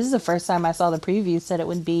it. This is the first time I saw the preview. Said it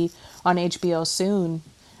would be on HBO soon.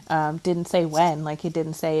 Didn't say when. Like it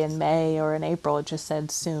didn't say in May or in April. It just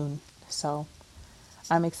said soon. So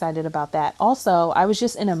I'm excited about that. Also, I was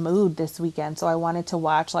just in a mood this weekend, so I wanted to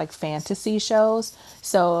watch like fantasy shows.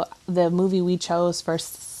 So the movie we chose for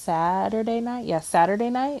Saturday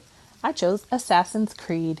night, I chose Assassin's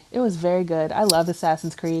Creed. It was very good. I love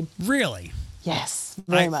Assassin's Creed. Really? Yes,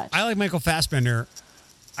 very much. I like Michael Fassbender.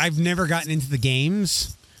 I've never gotten into the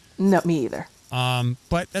games, No, me either.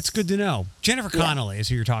 but that's good to know. Jennifer Connelly is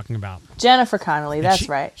who you're talking about. Jennifer Connelly, And that's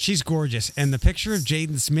right. She's gorgeous. And the picture of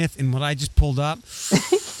Jaden Smith in what I just pulled up,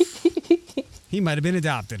 he might have been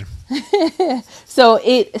adopted.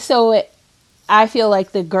 I feel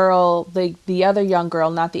like the girl, the other young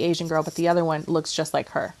girl, not the Asian girl, but the other one looks just like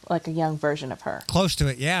her, like a young version of her. Close to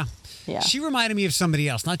it, yeah. Yeah. She reminded me of somebody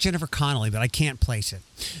else, not Jennifer Connelly, but I can't place it.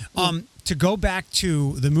 To go back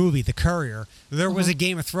to the movie, The Courier, there was a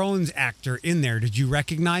Game of Thrones actor in there. Did you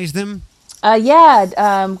recognize them?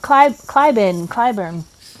 Clyburn.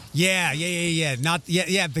 Yeah.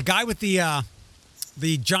 The guy with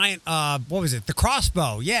the giant, what was it? The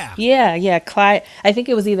crossbow. Yeah. Yeah. I think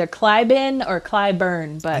it was either Clyburn or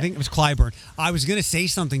Clyburn, but I think it was Clyburn. I was gonna say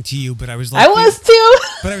something to you, but I was like, I was too.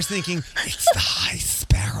 But I was thinking it's the High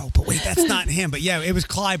Sparrow. But wait, that's not him. But yeah, it was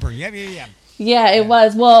Clyburn. Yeah. Yeah, it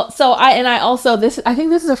was. Well, so I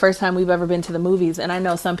think this is the first time we've ever been to the movies, and I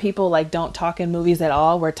know some people like don't talk in movies at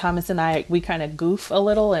all, where Thomas and I, we kind of goof a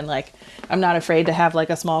little, and like I'm not afraid to have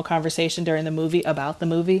like a small conversation during the movie about the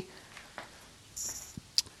movie.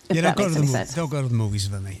 Yeah, don't go to the movies. Don't go to the movies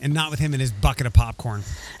with me, and not with him and his bucket of popcorn.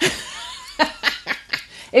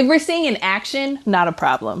 If we're seeing an action, not a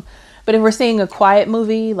problem. But if we're seeing a quiet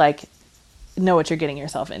movie, like, know what you're getting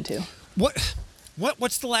yourself into.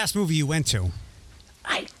 What's the last movie you went to?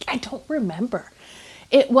 I don't remember.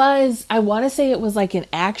 I want to say it was like an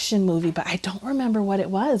action movie, but I don't remember what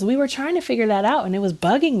it was. We were trying to figure that out, and it was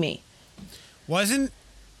bugging me. Wasn't,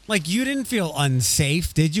 like, you didn't feel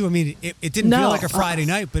unsafe, did you? I mean, it didn't feel like a Friday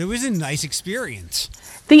night, but it was a nice experience.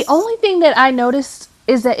 The only thing that I noticed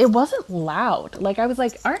is that it wasn't loud. Like, I was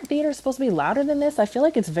like, aren't theaters supposed to be louder than this? I feel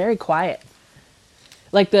like it's very quiet.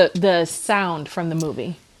 Like, the sound from the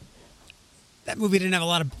movie. That movie didn't have a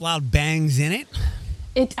lot of loud bangs in it.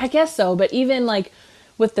 I guess so, but even, like,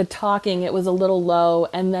 with the talking, it was a little low,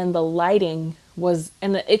 and then the lighting was...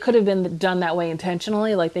 And it could have been done that way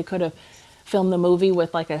intentionally. Like, they could have filmed the movie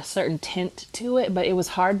with, like, a certain tint to it, but it was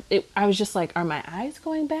hard. I was just like, are my eyes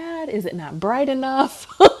going bad? Is it not bright enough?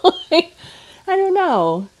 Like, I don't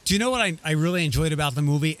know. Do you know what I really enjoyed about the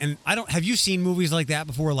movie? And have you seen movies like that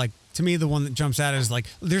before? Like, to me, the one that jumps out is like,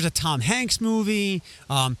 there's a Tom Hanks movie,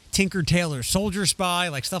 Tinker Tailor Soldier Spy,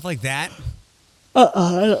 like stuff like that. I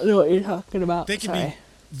don't know what you're talking about. They can be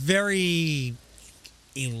very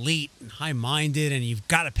elite and high-minded, and you've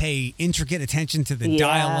got to pay intricate attention to the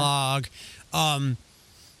dialogue.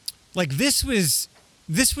 Like this was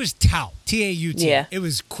tout, T-A-U-T. Yeah. It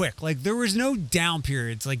was quick. Like there was no down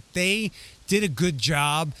periods. Like they did a good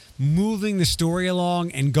job moving the story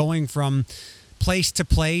along and going from place to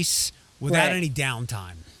place without any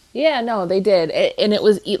downtime. Yeah, no, they did. And it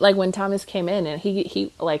was like when Thomas came in and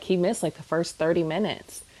he missed like the first 30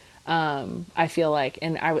 minutes. I feel like,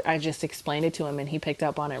 and I just explained it to him and he picked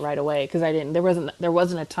up on it right away because there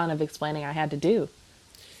wasn't a ton of explaining I had to do.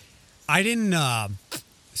 I didn't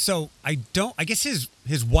So I guess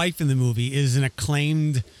his wife in the movie is an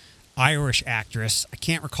acclaimed Irish actress. I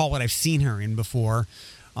can't recall what I've seen her in before.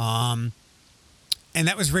 And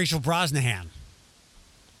that was Rachel Brosnahan.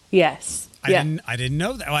 Yes. I didn't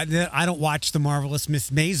know that. I don't watch The Marvelous Miss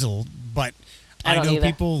Maisel, but I know either.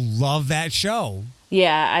 people love that show.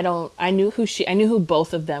 Yeah, I knew who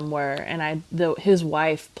both of them were, and his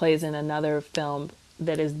wife plays in another film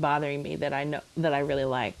that is bothering me that I know that I really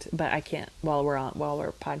liked, but I can't while we're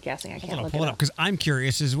podcasting. I can't look it up because I'm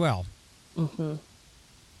curious as well. Mm-hmm.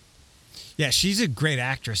 Yeah, she's a great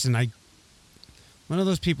actress, and one of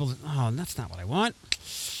those people. That's not what I want.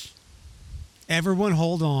 Everyone,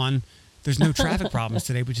 hold on. There's no traffic problems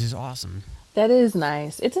today, which is awesome. That is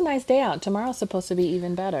nice. It's a nice day out. Tomorrow's supposed to be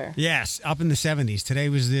even better. Yes, up in the 70s. Today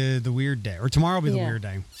was the weird day, or tomorrow will be the weird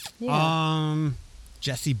day. Yeah.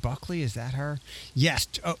 Jessie Buckley, is that her? Yes.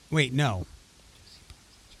 Oh, wait, no.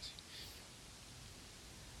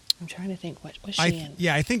 I'm trying to think. What was she in?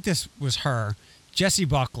 Yeah, I think this was her, Jessie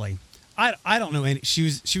Buckley. I don't know any. She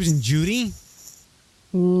was in Judy.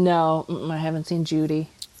 No, I haven't seen Judy.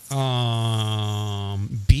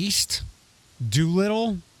 Beast,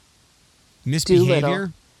 Doolittle,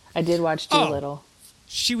 Misbehavior. I did watch Doolittle.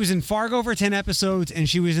 She was in Fargo for 10 episodes, and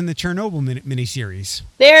she was in the Chernobyl miniseries.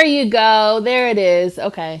 There you go. There it is.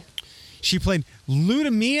 Okay. She played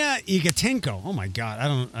Ludmila Igatenko. Oh my God,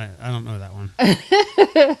 I don't know that one.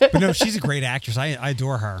 But no, she's a great actress. I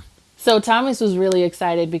adore her. So Thomas was really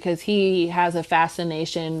excited because he has a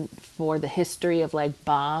fascination for the history of like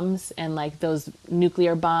bombs and like those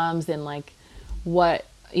nuclear bombs and like what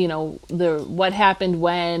happened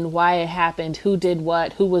when, why it happened, who did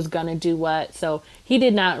what, who was gonna do what. So he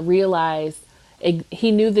did not realize. He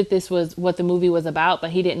knew that this was what the movie was about, but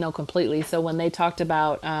he didn't know completely. So when they talked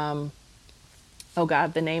about, oh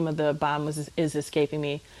God, the name of the bomb is escaping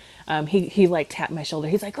me. He like tapped my shoulder.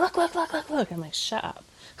 He's like, look. I'm like, shut up.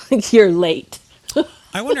 You're late.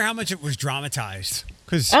 I wonder how much it was dramatized.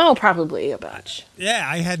 Probably a bunch. Yeah,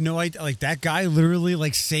 I had no idea. Like that guy literally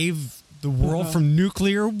like saved the world from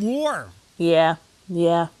nuclear war. Yeah.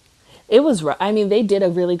 It was. I mean, they did a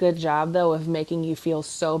really good job though of making you feel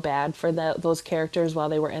so bad for those characters while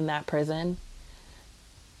they were in that prison.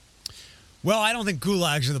 Well, I don't think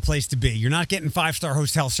gulags are the place to be. You're not getting 5-star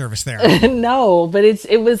hotel service there. No, but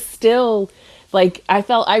it was still. Like,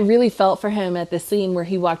 I really felt for him at the scene where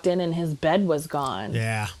he walked in and his bed was gone.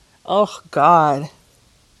 Yeah. Oh, God.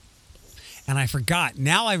 And I forgot.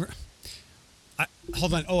 Now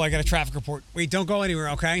hold on. Oh, I got a traffic report. Wait, don't go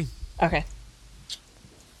anywhere, okay? Okay.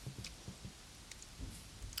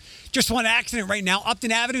 Just one accident right now.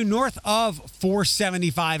 Upton Avenue, north of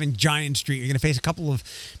 475 and Giant Street. You're going to face a couple of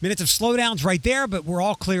minutes of slowdowns right there, but we're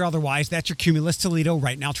all clear otherwise. That's your Cumulus Toledo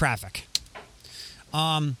right now traffic.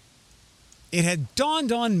 It had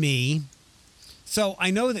dawned on me, so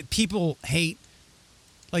I know that people hate,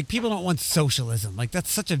 like people don't want socialism. Like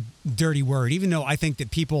that's such a dirty word, even though I think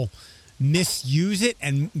that people misuse it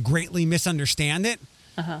and greatly misunderstand it.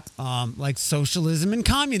 Like socialism and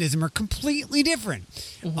communism are completely different.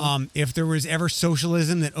 Mm-hmm. If there was ever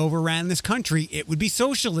socialism that overran this country, it would be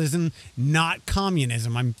socialism, not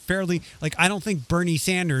communism. I don't think Bernie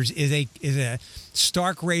Sanders is a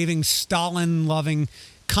stark raving, Stalin loving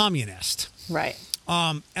communist. Right.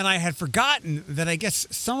 And I had forgotten that I guess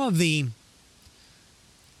some of the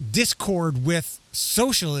discord with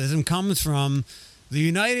socialism comes from the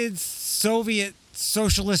United Soviet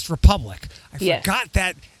Socialist Republic. I forgot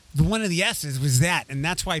that one of the S's was that, and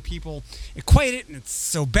that's why people equate it, and it's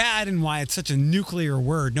so bad, and why it's such a nuclear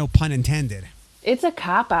word, no pun intended. It's a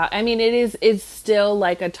cop-out. I mean, it's still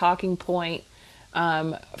like a talking point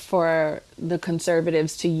for the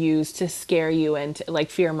conservatives to use to scare you into, like,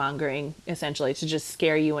 fear-mongering, essentially, to just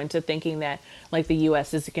scare you into thinking that, like, the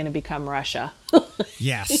U.S. is going to become Russia.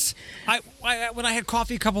 Yes. When I had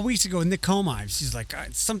coffee a couple weeks ago with Nick Comine, she's like,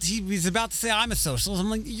 he was about to say I'm a socialist. I'm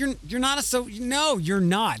like, you're not no, you're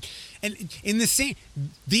not. And in the same,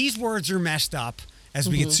 these words are messed up. As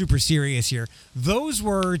we get super serious here, those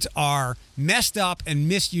words are messed up and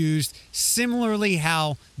misused. Similarly,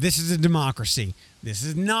 how this is a democracy. This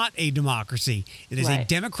is not a democracy. It is a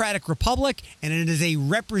democratic republic, and it is a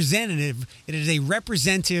representative. It is a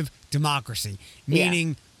representative democracy,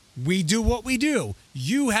 meaning we do what we do.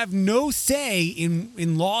 You have no say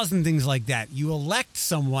in laws and things like that. You elect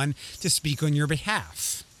someone to speak on your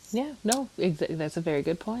behalf. Yeah, no, that's a very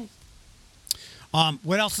good point.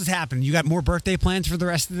 What else has happened? You got more birthday plans for the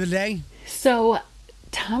rest of the day? So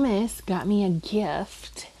Thomas got me a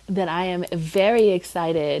gift that I am very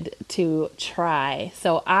excited to try.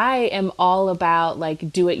 So I am all about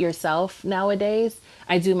like do it yourself nowadays.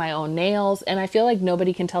 I do my own nails and I feel like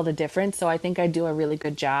nobody can tell the difference. So I think I do a really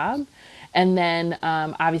good job. And then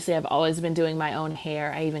obviously I've always been doing my own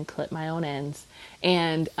hair. I even clip my own ends.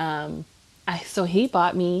 And so he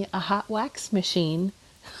bought me a hot wax machine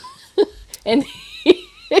and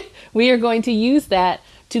we are going to use that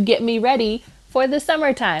to get me ready for the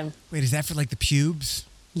summertime. Wait, is that for like the pubes?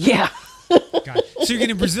 Yeah. God. So you're going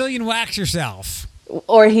to Brazilian wax yourself,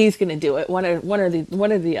 Or he's going to do it. One or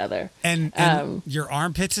the other. and your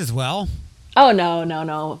armpits as well. Oh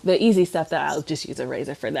no. The easy stuff that I'll just use a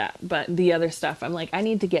razor for that. But the other stuff, I'm like, I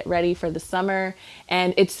need to get ready for the summer,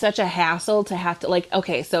 and it's such a hassle to have to like.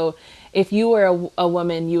 Okay, so if you were a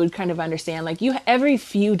woman, you would kind of understand. Like every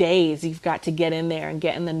few days, you've got to get in there and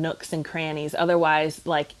get in the nooks and crannies. Otherwise,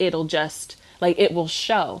 like it'll just like it will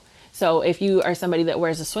show. So if you are somebody that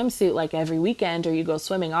wears a swimsuit like every weekend or you go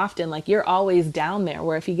swimming often, like you're always down there.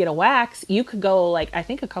 Where if you get a wax, you could go like I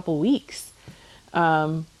think a couple weeks.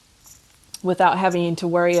 Without having to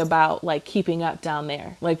worry about like keeping up down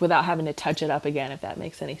there, like without having to touch it up again, if that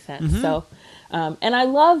makes any sense. Mm-hmm. So, and I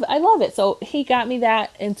love it. So he got me that.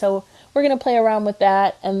 And so we're going to play around with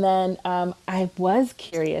that. And then, I was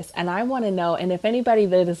curious and I want to know, and if anybody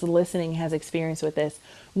that is listening has experience with this,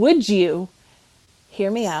 would you hear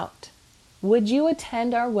me out? Would you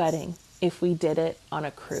attend our wedding if we did it on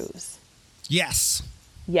a cruise? Yes.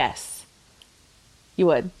 Yes. You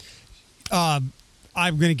would.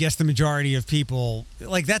 I'm going to guess the majority of people,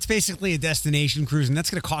 like that's basically a destination cruise and that's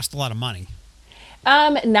going to cost a lot of money.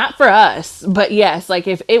 Not for us, but yes, like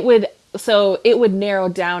if it would, so it would narrow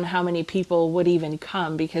down how many people would even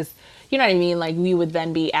come because you know what I mean? Like we would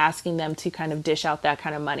then be asking them to kind of dish out that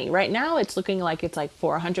kind of money. Right now it's looking like it's like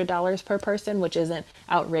 $400 per person, which isn't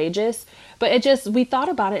outrageous, but we thought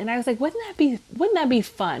about it and I was like, wouldn't that be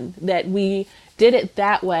fun that we did it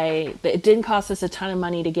that way, that it didn't cost us a ton of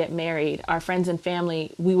money to get married. Our friends and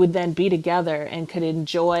family, we would then be together and could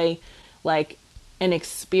enjoy like an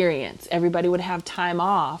experience. Everybody would have time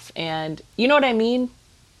off and you know what I mean?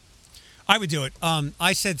 I would do it.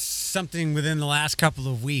 I said something within the last couple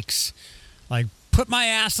of weeks, like put my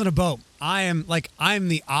ass on a boat. I'm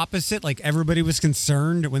the opposite. Like everybody was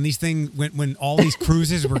concerned when all these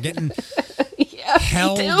cruises were getting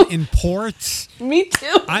held in ports. Me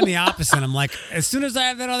too. I'm the opposite. I'm like, as soon as I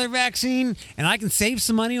have that other vaccine and I can save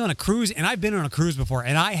some money on a cruise, and I've been on a cruise before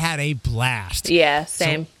and I had a blast. Yeah,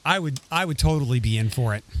 same. So I would totally be in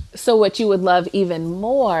for it. So what you would love even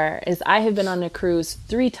more is I have been on a cruise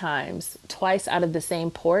 3 times, twice out of the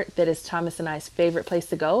same port that is Thomas and I's favorite place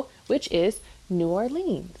to go, which is New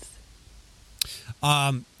Orleans.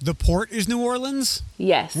 The port is New Orleans?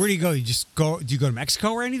 Yes. Where do you go? Do you go to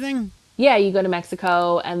Mexico or anything? Yeah, you go to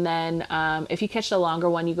Mexico, and then if you catch the longer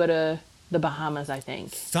one, you go to the Bahamas, I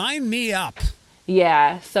think. Sign me up.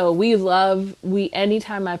 Yeah, so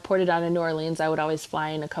anytime I ported out in New Orleans, I would always fly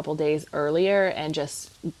in a couple days earlier and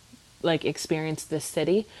just like experience this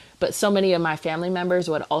city. But so many of my family members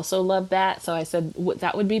would also love that. So I said,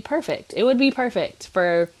 that would be perfect. It would be perfect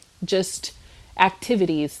for just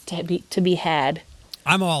activities to be had.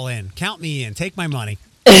 I'm all in. Count me in. Take my money.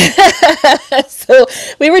 So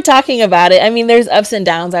we were talking about it. I mean, there's ups and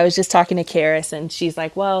downs. I was just talking to Karis and she's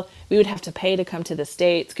like, well, we would have to pay to come to the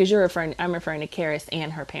States because I'm referring to Karis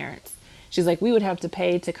and her parents. She's like, we would have to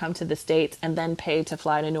pay to come to the States and then pay to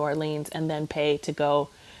fly to New Orleans and then pay to go,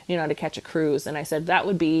 to catch a cruise. And I said, that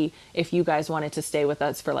would be if you guys wanted to stay with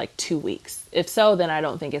us for like 2 weeks. If so, then I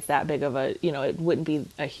don't think it's that big of a, it wouldn't be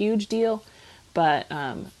a huge deal, but,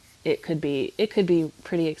 it could be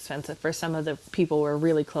pretty expensive for some of the people we're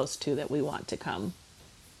really close to that we want to come.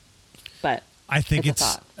 But I think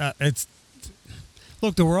it's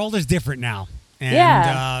look, the world is different now.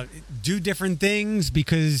 And do different things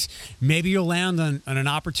because maybe you'll land on an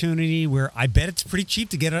opportunity where I bet it's pretty cheap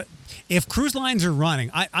to get if cruise lines are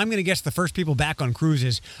running, I'm going to guess the first people back on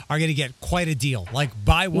cruises are going to get quite a deal. Like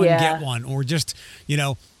buy one, get one, or just,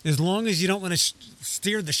 as long as you don't want to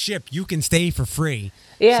steer the ship, you can stay for free.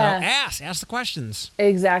 Yeah. So ask the questions.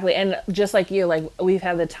 Exactly. And just like you, like we've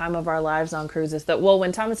had the time of our lives on cruises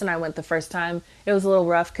when Thomas and I went the first time, it was a little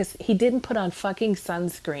rough because he didn't put on fucking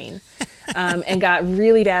sunscreen and got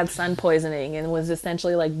really bad sun poisoning and was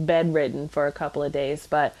essentially like bedridden for a couple of days.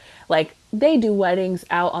 But like they do weddings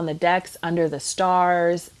out on the decks under the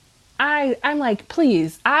stars. I'm like,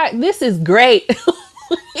 please, this is great.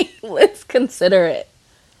 Let's consider it.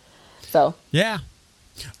 So. Yeah.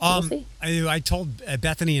 We'll see. I told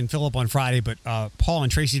Bethany and Philip on Friday, but Paul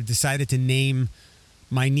and Tracy decided to name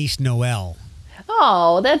my niece Noelle.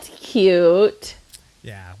 Oh, that's cute.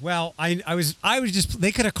 Yeah. Well, I was just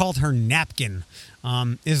they could have called her Napkin,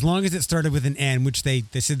 as long as it started with an N, which they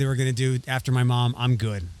said they were going to do after my mom. I'm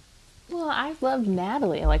good. Well, I loved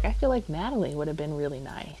Natalie. Like, I feel like Natalie would have been really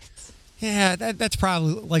nice. Yeah, that's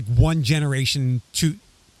probably like one generation too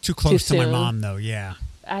Too close to my soon, mom though. Yeah.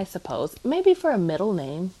 I suppose. Maybe for a middle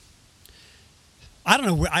name. I don't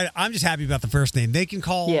know. I'm just happy about the first name. They can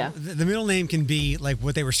call Yeah. the middle name can be like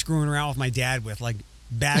what they were screwing around with my dad with, like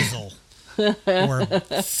Basil or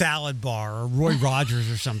Salad Bar or Roy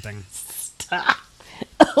Rogers or something.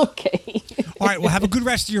 Okay. All right. Well, have a good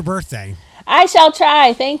rest of your birthday. I shall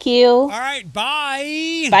try. Thank you. All right.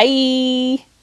 Bye. Bye.